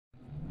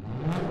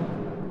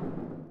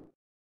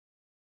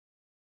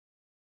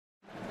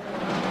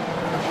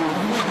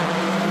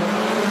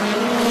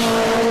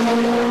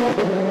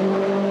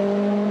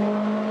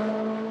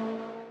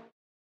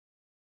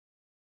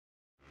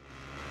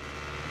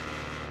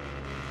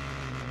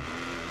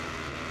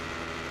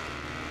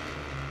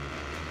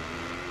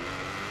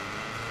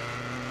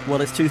Well,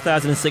 it's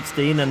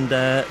 2016 and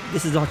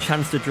this is our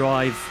chance to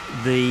drive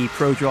the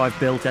Pro Drive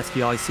built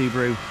STI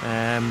Subaru.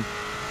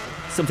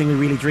 Something we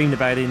really dreamed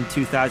about in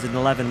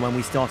 2011 when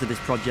we started this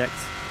project.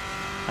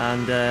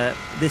 And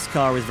this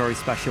car is very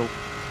special.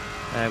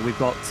 We've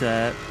got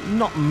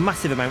not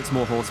massive amounts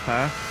more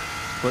horsepower,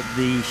 but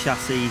the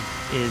chassis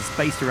is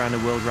based around a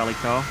World Rally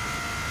car.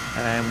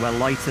 We're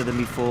lighter than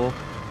before,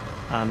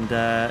 and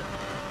the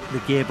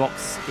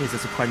gearbox is a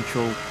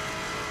sequential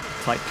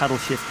type paddle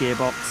shift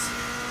gearbox,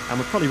 and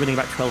we're probably running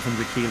about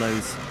 1,200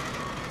 kilos.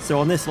 So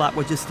on this lap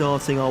we're just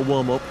starting our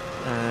warm-up.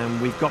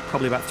 We've got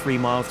probably about 3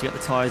 miles to get the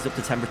tyres up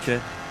to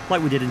temperature,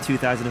 like we did in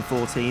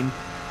 2014,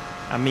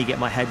 and me get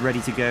my head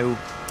ready to go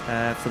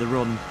for the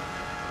run.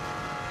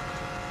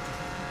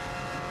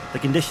 The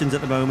conditions at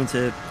the moment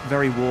are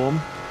very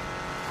warm,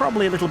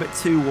 probably a little bit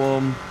too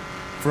warm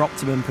for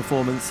optimum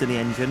performance in the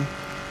engine.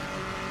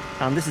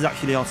 And this is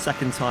actually our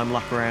second time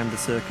lap around the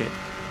circuit,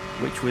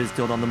 which was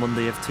done on the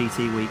Monday of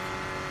TT week.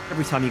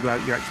 Every time you go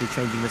out, you're actually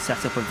changing the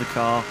setup of the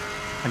car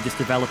and just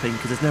developing,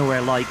 because there's nowhere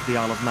like the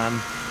Isle of Man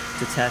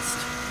to test.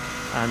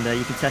 And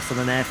you can test on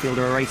an airfield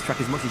or a racetrack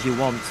as much as you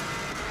want,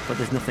 but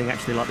there's nothing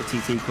actually like the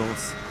TT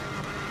course.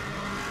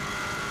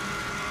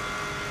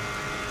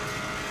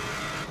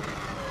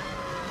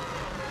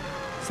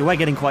 So we're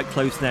getting quite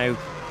close now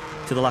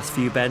to the last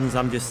few bends.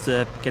 I'm just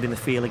getting the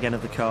feel again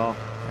of the car.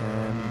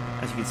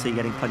 As you can see,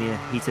 getting plenty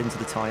of heat into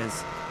the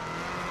tyres.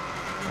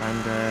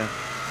 And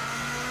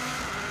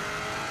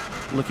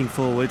looking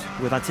forward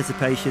with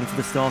anticipation for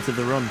the start of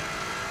the run.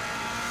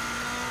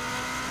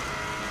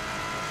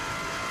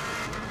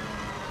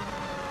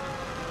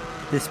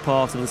 This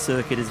part of the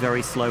circuit is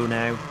very slow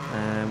now.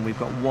 We've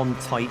got one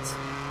tight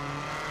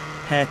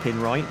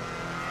hairpin right,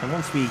 and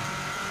once we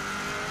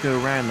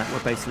go around that,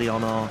 we're basically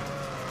on our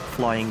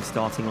flying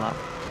starting lap.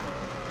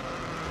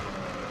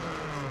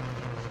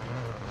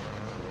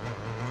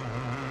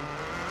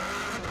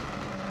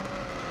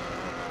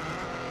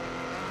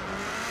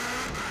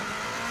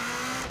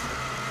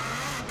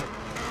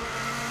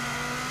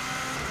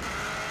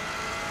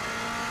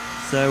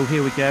 So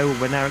here we go,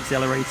 we're now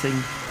accelerating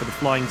for the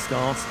flying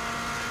start,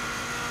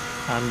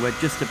 and we're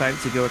just about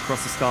to go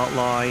across the start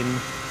line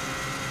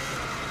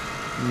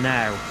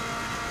now.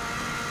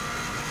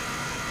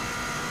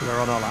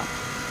 We're on our lap.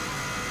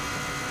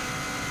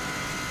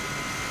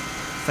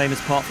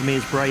 Famous part for me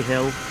is Bray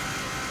Hill, up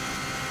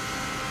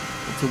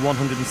to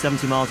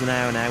 170 miles an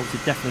hour now, which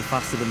is definitely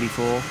faster than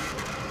before.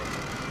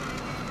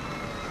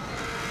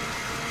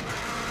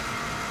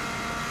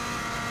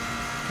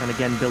 And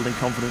again, building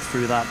confidence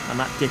through that, and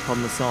that dip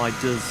on the side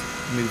does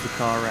move the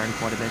car around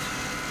quite a bit,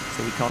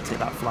 so we can't take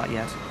that flat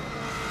yet.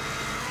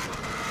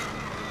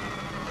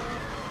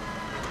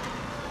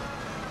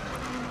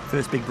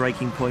 First big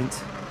braking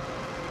point.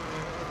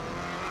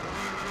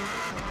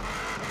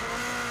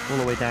 All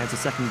the way down to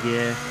second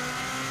gear.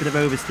 Bit of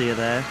oversteer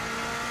there.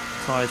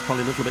 Tyres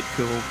probably a little bit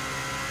cool.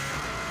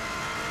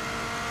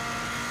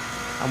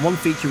 And one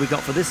feature we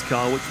got for this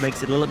car, which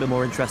makes it a little bit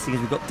more interesting, is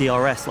we've got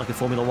DRS like a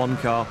Formula 1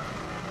 car.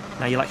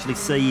 Now you'll actually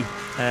see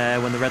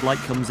when the red light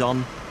comes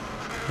on,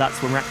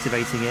 that's when we're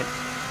activating it.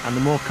 And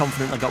the more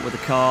confident I got with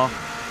the car,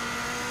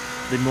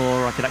 the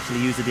more I could actually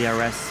use the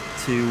DRS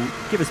to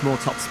give us more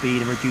top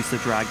speed and reduce the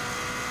drag.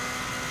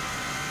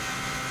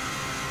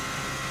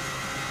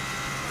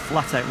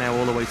 Flat out now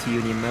all the way to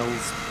Union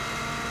Mills.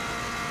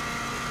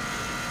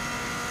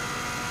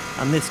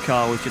 And this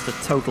car was just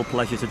a total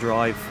pleasure to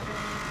drive.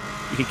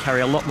 You can carry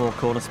a lot more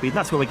corner speed, and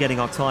that's where we're getting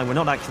our time. We're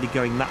not actually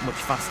going that much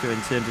faster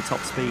in terms of top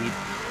speed,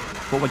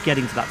 but we're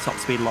getting to that top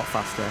speed a lot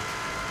faster.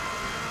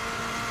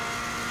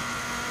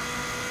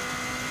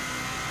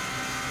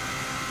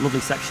 Lovely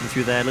section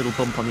through there, little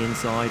bump on the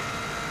inside.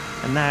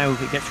 And now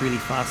it gets really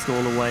fast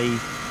all the way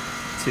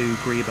to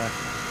Greba.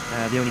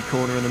 The only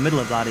corner in the middle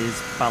of that is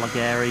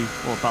Balagary,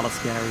 or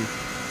Balascary,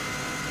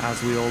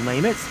 as we all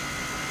name it.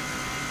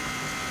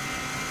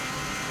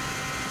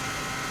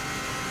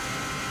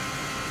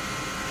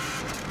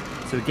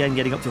 So again,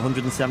 getting up to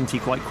 170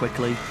 quite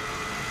quickly.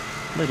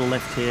 Little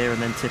lift here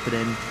and then tip it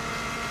in.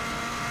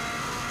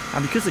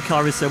 And because the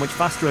car is so much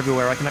faster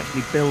everywhere, I can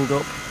actually build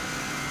up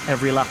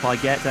every lap I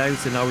get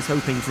out, and I was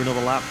hoping for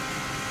another lap.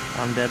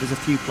 And there's a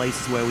few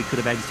places where we could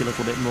have edged a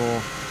little bit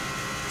more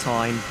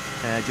time,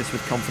 just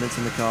with confidence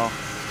in the car.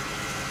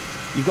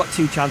 You've got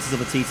two chances of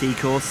a TT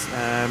course.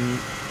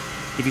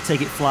 If you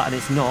take it flat and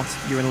it's not,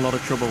 you're in a lot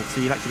of trouble. So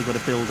you've actually got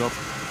to build up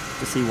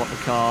to see what the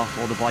car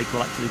or the bike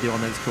will actually do on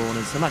those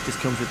corners. And that just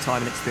comes with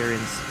time and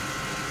experience.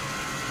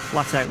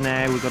 Flat out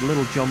now, we've got a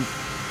little jump.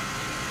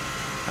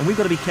 And we've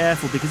got to be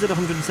careful, because at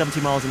 170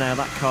 miles an hour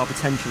that car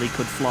potentially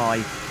could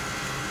fly.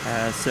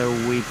 So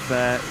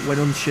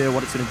we're unsure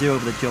what it's going to do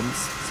over the jumps,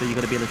 so you've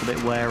got to be a little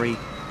bit wary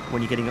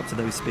when you're getting up to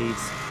those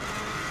speeds.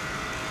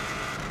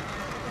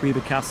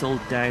 Greba Castle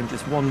down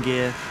just one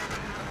gear.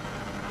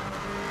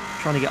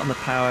 Trying to get on the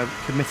power,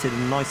 committed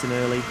and nice and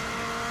early.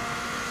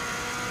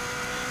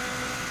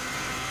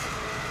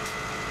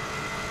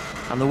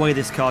 And the way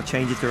this car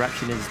changes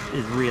direction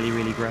is really,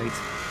 really great.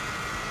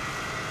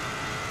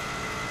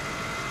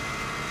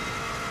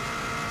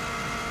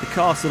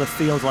 car sort of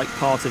feels like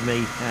part of me.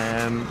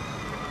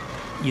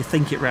 You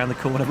think it round the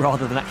corner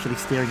rather than actually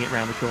steering it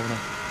round the corner.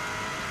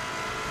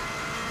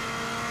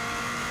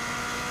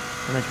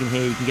 And as you can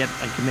hear, you can get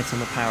and commit on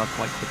the power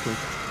quite quickly.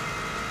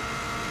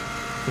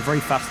 We're very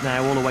fast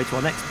now, all the way to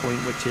our next point,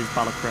 which is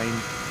Ballacrane.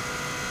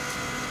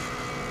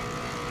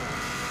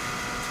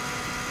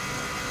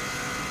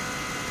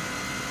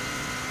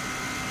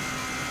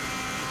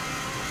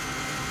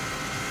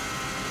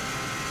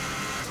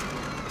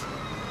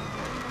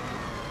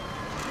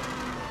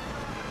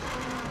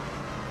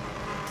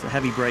 So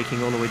heavy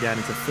braking all the way down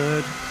into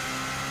third.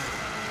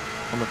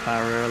 On the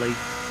power early.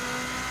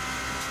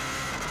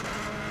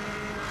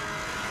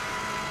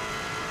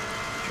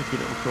 Tricky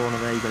little corner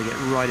there, you've got to get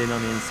right in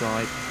on the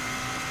inside.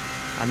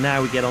 And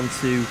now we get on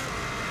to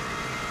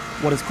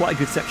what is quite a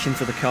good section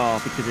for the car,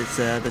 because it's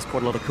there's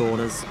quite a lot of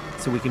corners,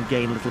 so we can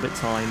gain a little bit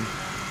time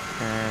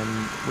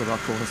with our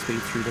corner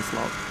speed through this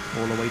lot,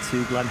 all the way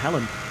to Glen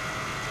Helen.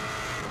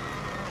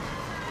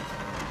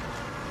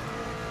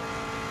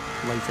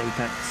 Late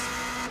apex.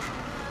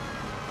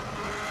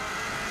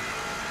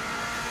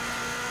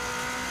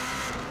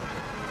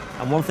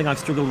 And one thing I've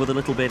struggled with a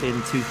little bit in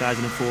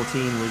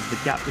 2014 was the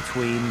gap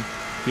between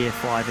Gear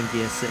 5 and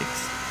Gear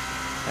 6.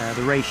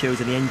 The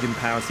ratios and the engine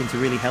power seem to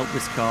really help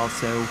this car,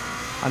 so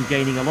I'm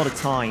gaining a lot of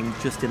time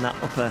just in that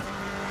upper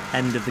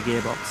end of the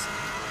gearbox.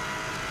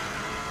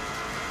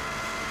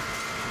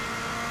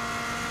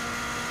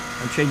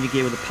 I'm changing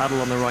gear with the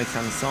paddle on the right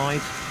hand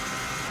side,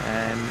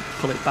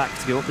 pull it back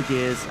to go up the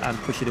gears and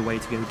push it away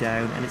to go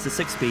down, and it's a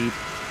 6-speed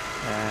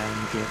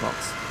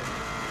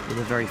gearbox with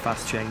a very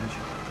fast change.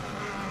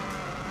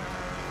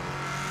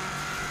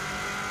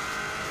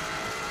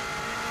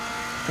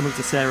 Coming up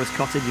to Sarah's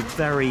cottage, a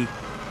very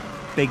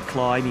big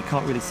climb, you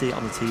can't really see it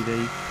on the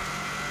TV.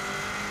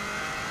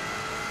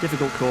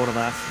 Difficult corner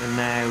that, and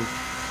now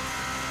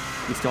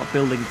you start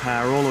building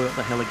power all the way up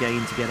the hill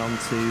again to get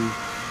onto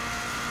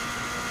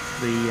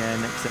the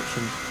next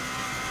section.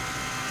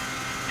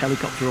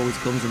 Helicopter always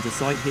comes into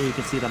sight here, you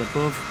can see that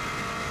above.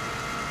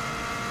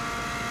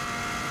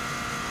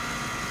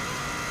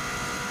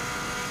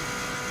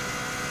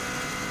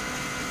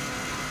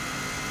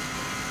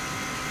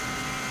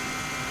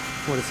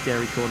 What a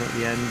scary corner at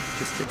the end,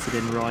 just tips it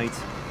in right.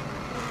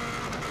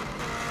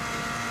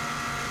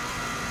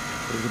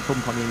 There's a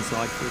bump on the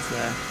inside for us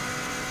there.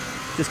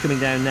 Just coming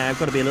down now,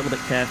 got to be a little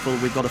bit careful.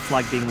 We've got a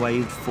flag being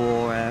waved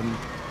for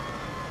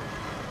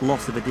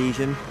loss of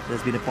adhesion.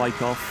 There's been a bike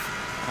off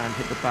and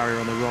hit the barrier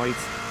on the right.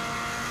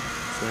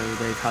 So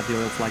they've had the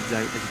oil flags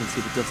out. As you can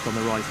see, the dust on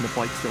the right and the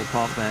bike's still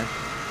parked there.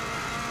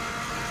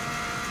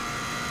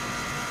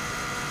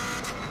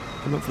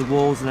 Come up for the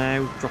walls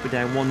now, drop it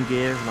down 1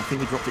 gear, and I think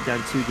we dropped it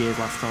down 2 gears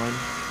last time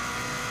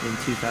in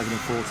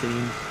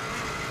 2014.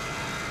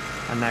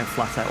 And now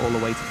flat out all the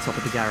way to the top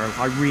of the Garrow.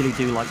 I really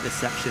do like this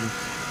section,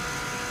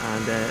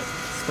 and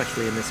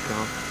especially in this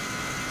car.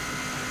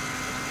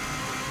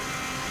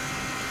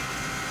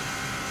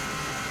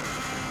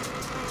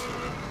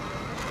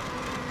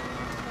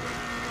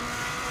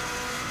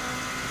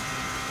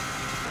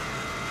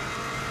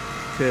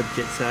 Curb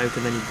jets out,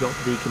 and then you've got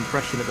the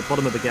compression at the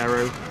bottom of the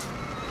Garrow,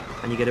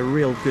 and you get a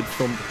real good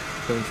thump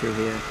going through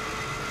here.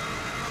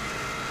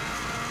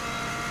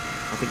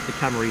 I think the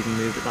camera even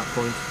moved at that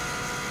point.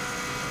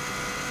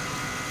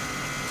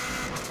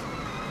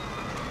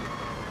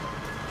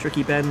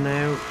 Tricky bend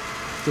now,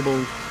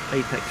 double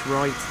apex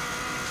right,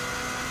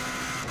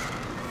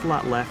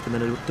 flat left, and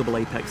then a double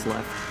apex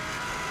left.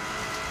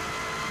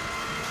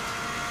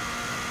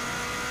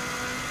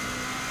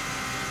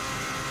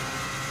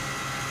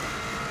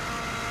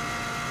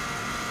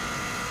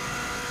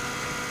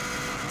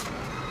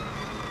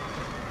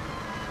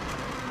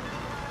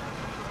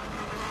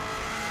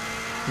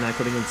 Now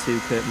coming into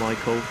Kurt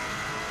Michael.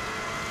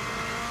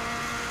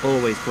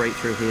 Always great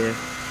through here.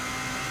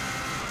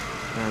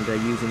 And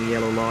using the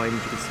yellow lines,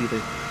 you can see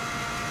the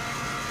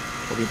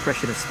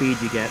impression of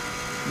speed you get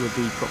with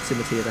the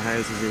proximity of the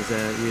houses is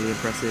really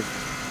impressive.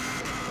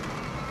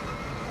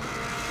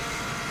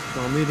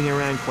 So I'm moving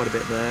around quite a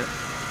bit there.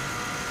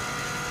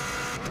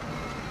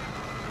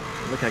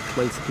 Look how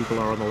close the people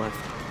are on the left.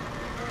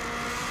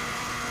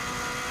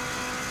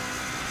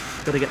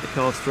 Got to get the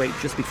car straight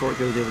just before it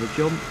goes over the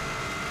jump.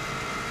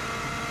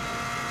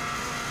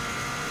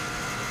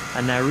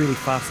 And now really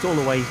fast all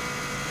the way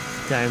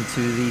down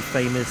to the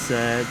famous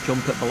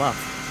jump at Ballaugh.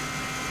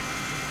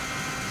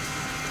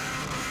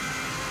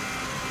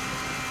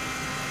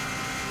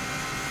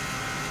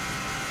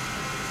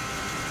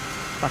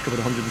 Back up at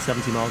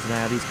 170 miles an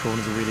hour, these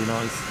corners are really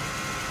nice.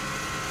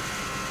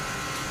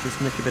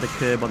 Just nick a bit of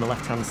curb on the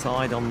left hand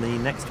side on the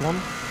next one.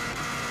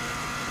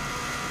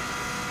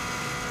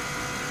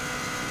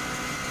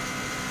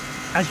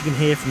 As you can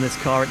hear from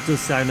this car, it does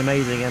sound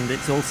amazing, and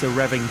it's also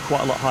revving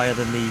quite a lot higher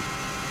than the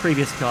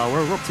previous car.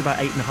 We're up to about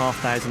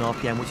 8,500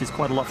 RPM, which is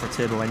quite a lot for a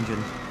turbo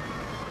engine.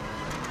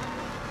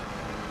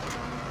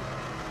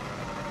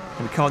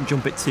 And we can't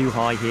jump it too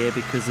high here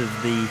because of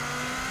the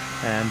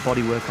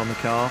bodywork on the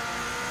car.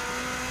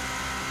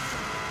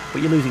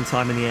 but you're losing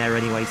time in the air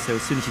anyway, so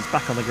as soon as she's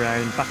back on the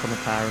ground, back on the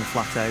power and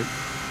flat out,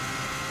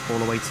 all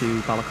the way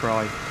to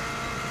Balacry.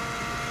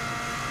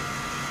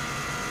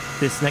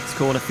 This next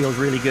corner feels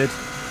really good.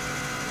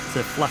 It's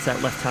a flat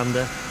out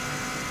left-hander.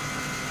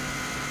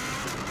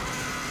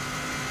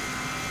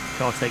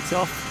 Car takes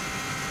off,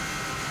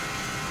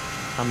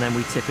 and then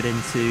we tip it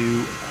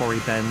into quarry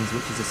bends,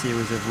 which is a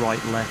series of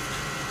right, left,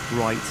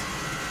 right.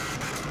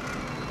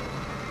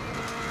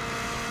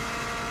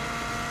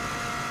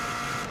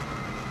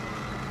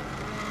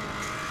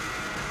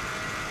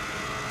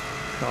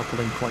 Car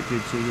pulling quite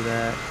good G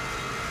there.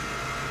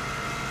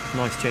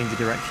 Nice change of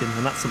direction,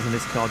 and that's something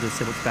this car does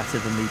so much better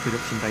than the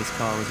production-based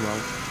car as well.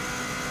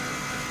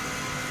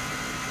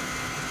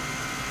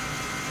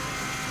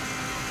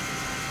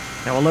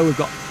 Now, although we've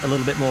got a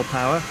little bit more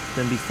power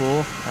than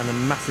before and a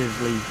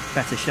massively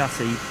better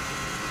chassis,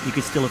 you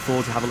could still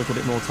afford to have a little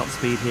bit more top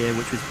speed here,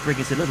 which would bring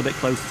us a little bit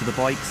closer to the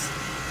bikes.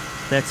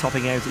 They're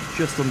topping out at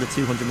just under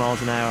 200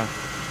 miles an hour,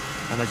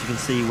 and as you can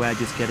see, we're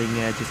just getting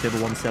just over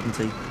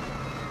 170.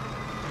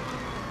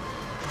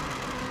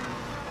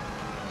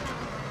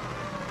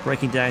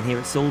 Braking down here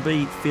at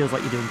Sulby feels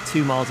like you're doing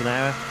 2 miles an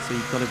hour, so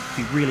you've got to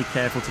be really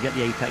careful to get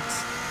the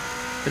apex.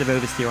 Bit of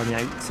oversteer on the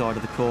outside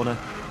of the corner.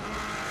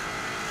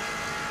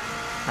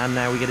 And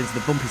now we get into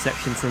the bumpy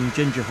section from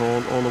Ginger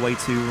Hall all the way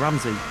to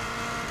Ramsey.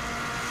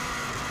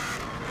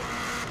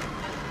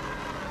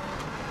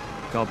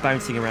 Car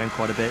bouncing around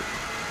quite a bit.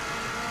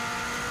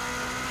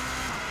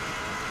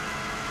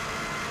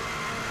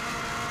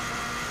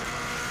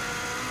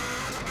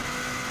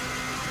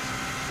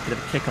 Bit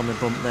of a kick on the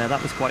bump there,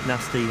 that was quite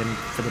nasty, and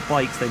for the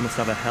bikes they must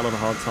have a hell of a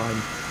hard time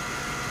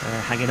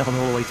hanging on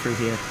all the way through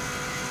here.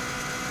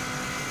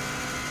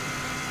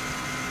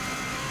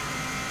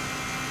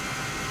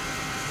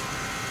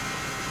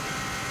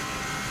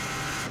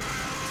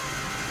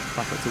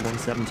 Back up to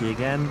 170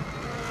 again.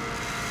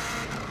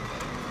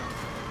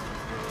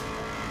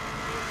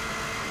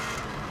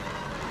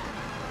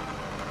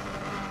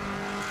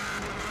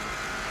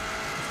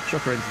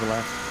 Chuck her into the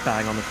left,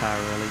 bang on the power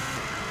early.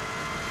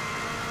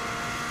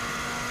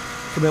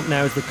 Coming up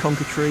now is the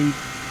Conker Tree,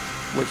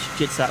 which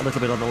jits out a little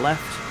bit on the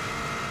left,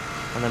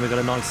 and then we've got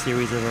a nice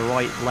series of a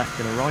right, left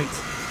and a right,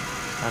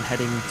 and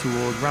heading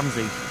toward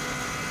Ramsey.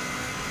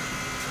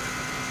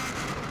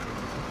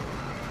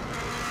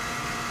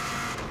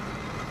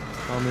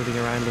 Car moving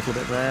around a little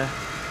bit there.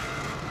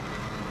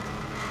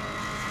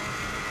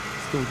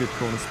 Still good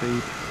corner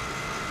speed.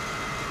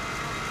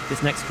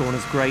 This next corner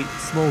is great,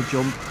 small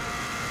jump,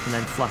 and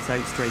then flat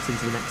out straight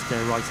into the next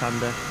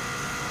right-hander.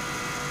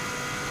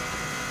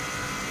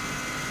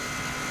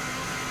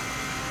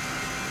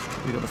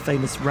 We've got the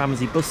famous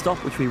Ramsey bus stop,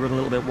 which we run a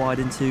little bit wide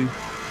into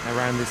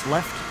around this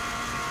left.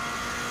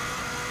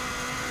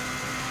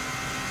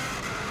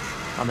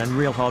 And then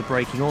real hard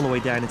braking all the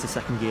way down into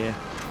second gear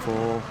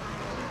for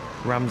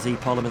Ramsey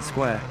Parliament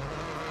Square.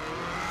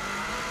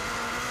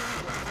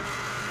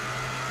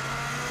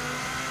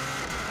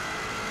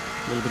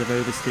 A little bit of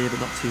oversteer, but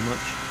not too much.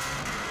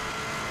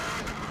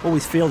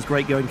 Always feels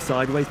great going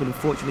sideways, but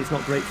unfortunately it's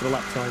not great for the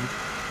lap time.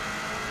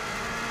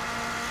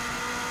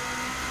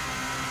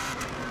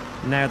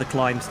 Now the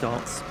climb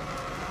starts.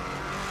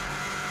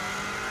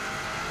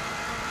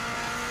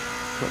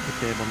 Got the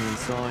curb on the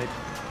inside.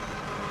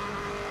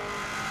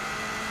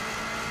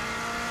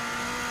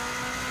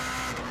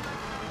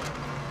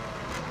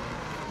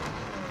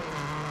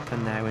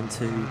 And now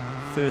into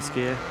first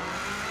gear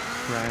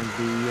around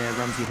the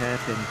Ramsey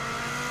hairpin.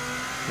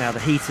 Now the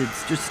heat had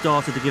just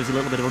started to give us a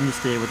little bit of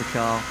understeer with the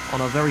car.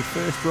 On our very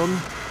first run,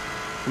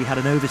 we had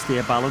an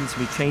oversteer balance.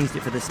 We changed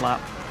it for this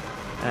lap.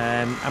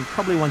 And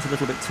probably went a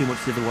little bit too much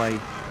the other way,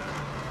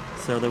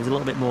 so there was a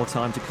little bit more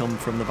time to come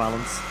from the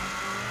balance.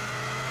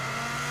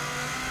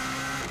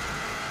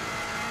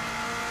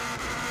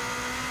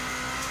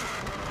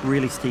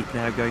 Really steep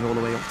now, going all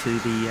the way up to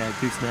the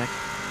gooseneck.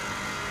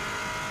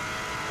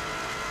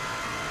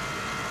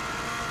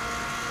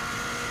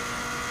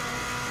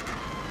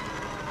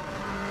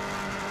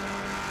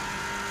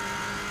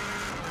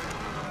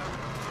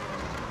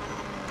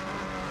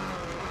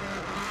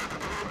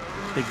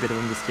 Big bit of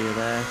understeer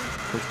there,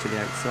 pushed to the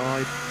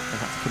outside, and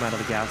had to come out of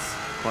the gas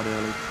quite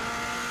early.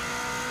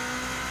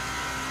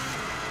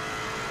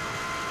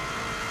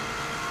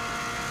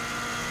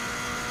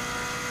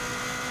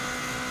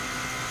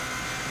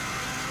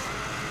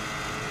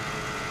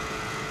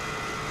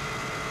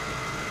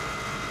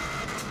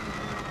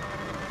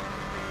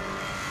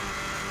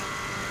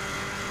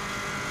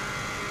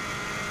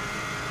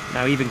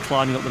 Now, even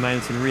climbing up the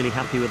mountain, really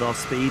happy with our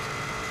speed,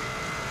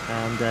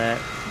 and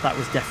that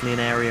was definitely an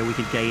area we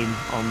could gain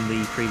on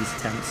the previous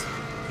attempts.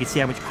 You can see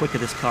how much quicker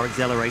this car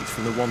accelerates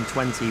from the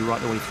 120 right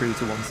the way through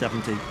to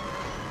 170.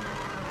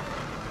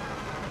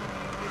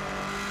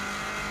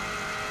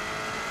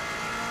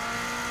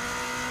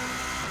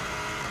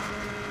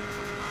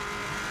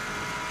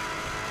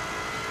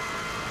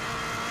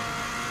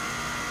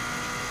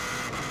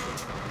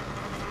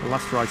 The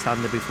last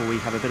right-hander before we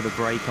have a bit of a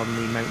break on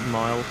the mountain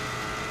mile.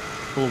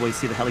 Always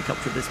see the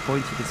helicopter at this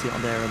point, you can see it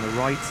on there on the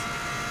right.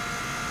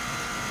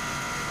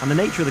 And the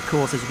nature of the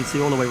course, as you can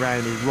see all the way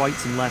around, is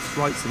rights and lefts,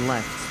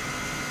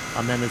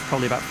 and then there's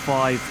probably about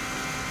 5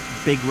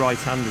 big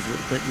right-handers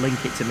that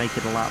link it to make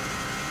it a lap.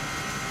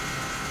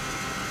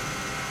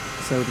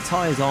 So the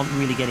tyres aren't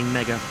really getting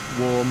mega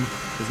warm,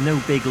 there's no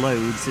big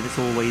loads, and it's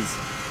always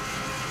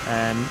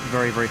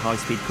very, very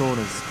high-speed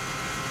corners.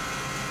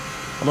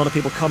 A lot of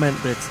people comment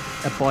that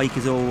a bike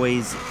is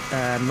always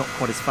not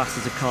quite as fast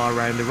as a car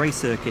around a race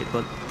circuit,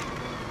 but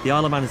the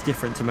Isle of Man is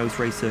different to most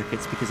race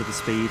circuits because of the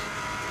speed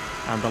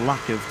and the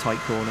lack of tight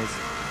corners.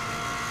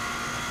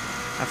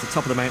 That's the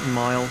top of the mountain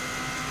mile.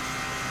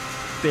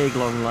 Big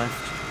long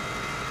left,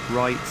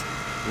 right,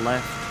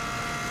 left.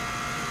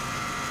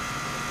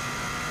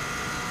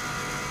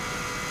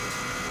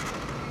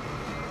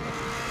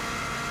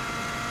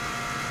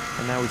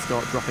 And now we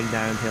start dropping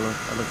downhill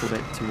a little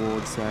bit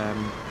towards our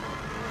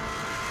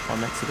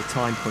next sort of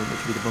time point, which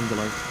will be the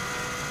bungalow.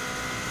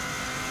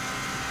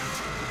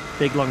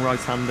 Big long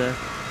right-hander.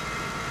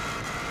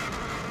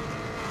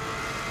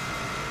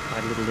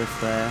 Had a little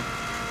lift there.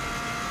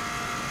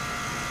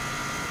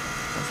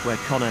 That's where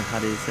Connor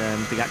had his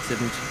big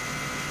accident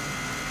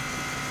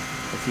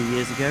a few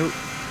years ago.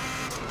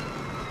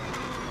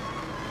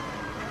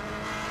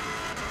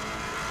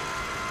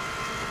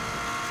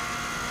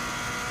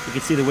 You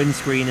can see the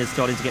windscreen is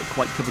starting to get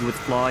quite covered with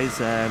flies.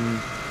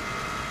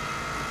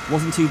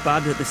 Wasn't too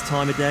bad at this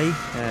time of day,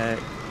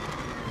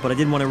 but I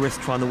didn't want to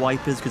risk trying the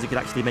wipers because it could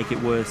actually make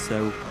it worse,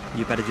 so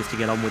you better just to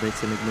get on with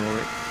it and ignore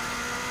it.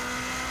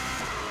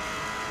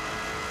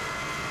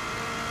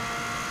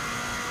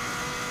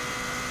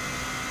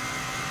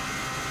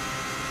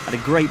 Had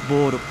a great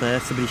board up there,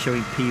 somebody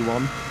showing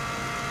P1.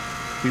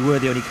 We were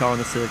the only car on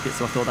the circuit,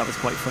 so I thought that was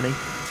quite funny.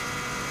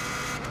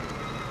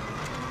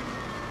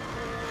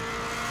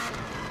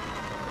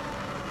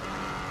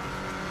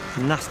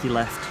 Nasty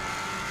left,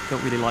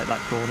 don't really like that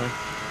corner.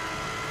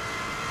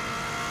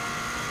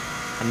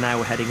 And now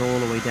we're heading all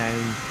the way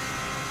down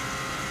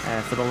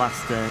for the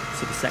last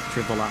sort of sector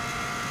of the lap.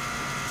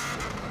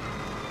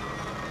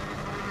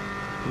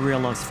 Real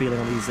nice feeling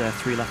on these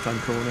 3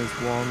 left-hand corners.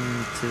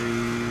 1,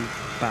 2,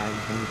 bang,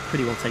 and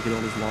pretty well take it all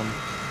as one.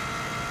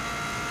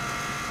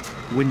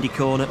 Windy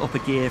corner, up a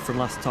gear from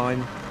last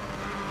time,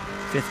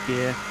 5th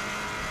gear.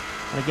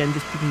 And again,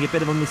 just picking a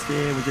bit of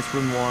understeer, we just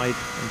run wide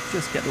and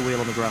just get the wheel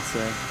on the grass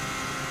there.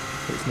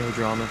 But it's no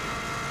drama.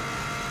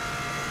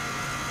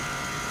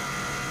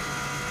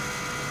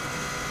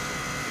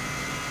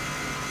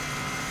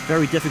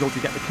 Very difficult to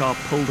get the car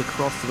pulled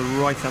across to the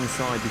right-hand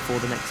side before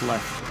the next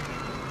left,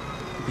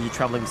 because you're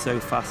travelling so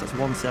fast. That's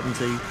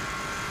 170,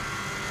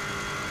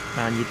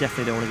 and you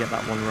definitely don't want to get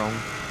that one wrong.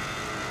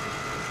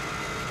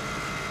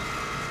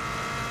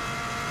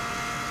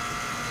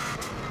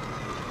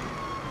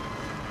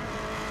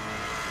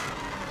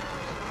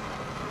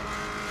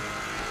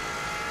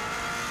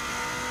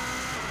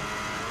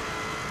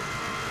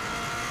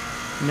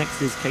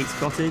 Next is Kate's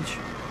Cottage.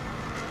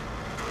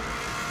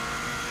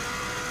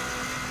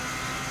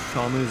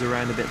 Car moves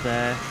around a bit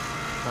there,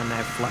 and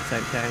now flat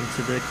out down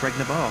to the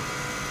Cregna Bar.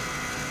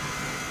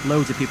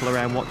 Loads of people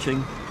around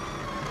watching.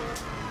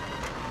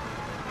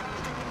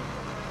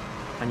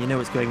 And you know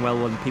it's going well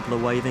when people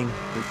are waving,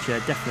 which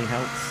definitely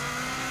helps.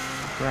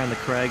 Around the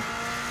Craig.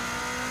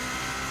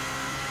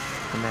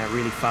 And now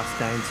really fast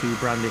down to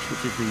Brandish,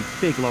 which is the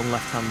big long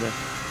left-hander.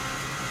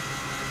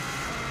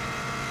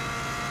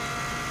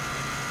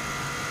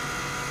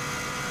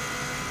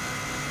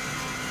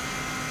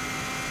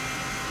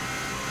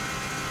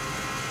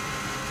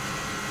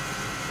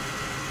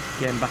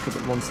 Again, back up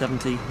at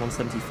 170,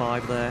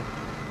 175 there.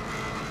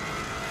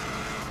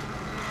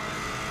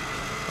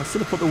 I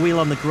sort of put the wheel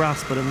on the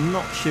grass, but I'm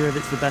not sure if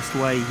it's the best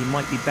way. You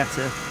might be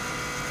better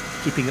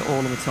keeping it all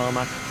on the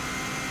tarmac.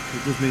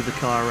 It does move the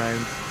car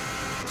around.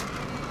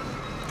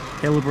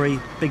 Hilbury,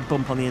 big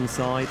bump on the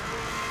inside.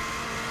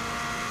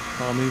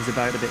 Car moves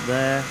about a bit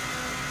there.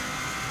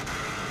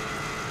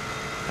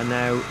 And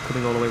now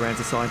coming all the way around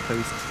to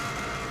signpost.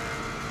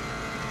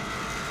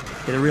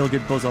 Get a real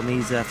good buzz on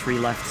these 3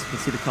 lefts. You can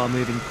see the car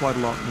moving quite a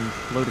lot and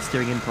a load of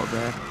steering input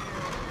there.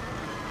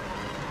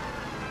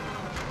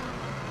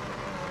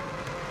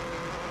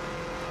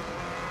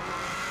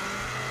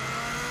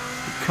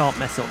 You can't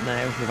mess up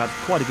now. We've had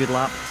quite a good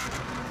lap.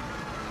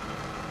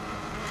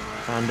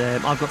 And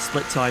I've got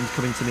split times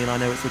coming to me, and I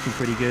know it's looking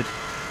pretty good.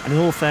 And in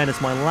all fairness,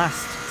 my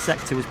last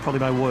sector was probably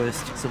my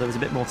worst, so there was a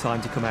bit more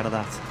time to come out of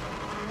that.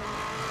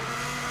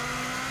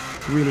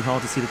 Really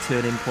hard to see the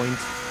turn-in point.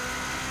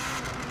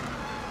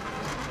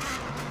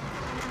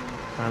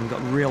 And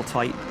got real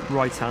tight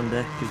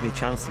right-hander, gives me a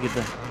chance to give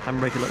the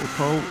handbrake a little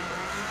pull.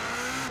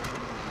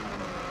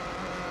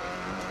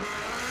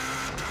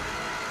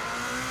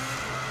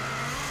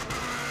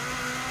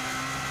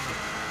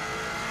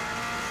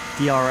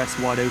 DRS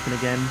wide open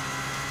again.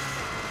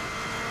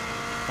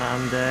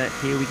 And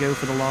here we go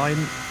for the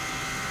line.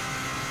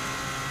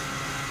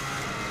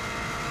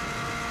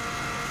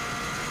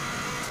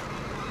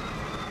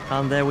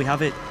 And there we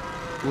have it,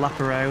 lap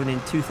around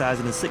in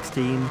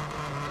 2016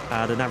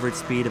 at an average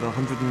speed of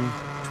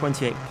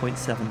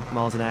 128.7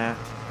 miles an hour.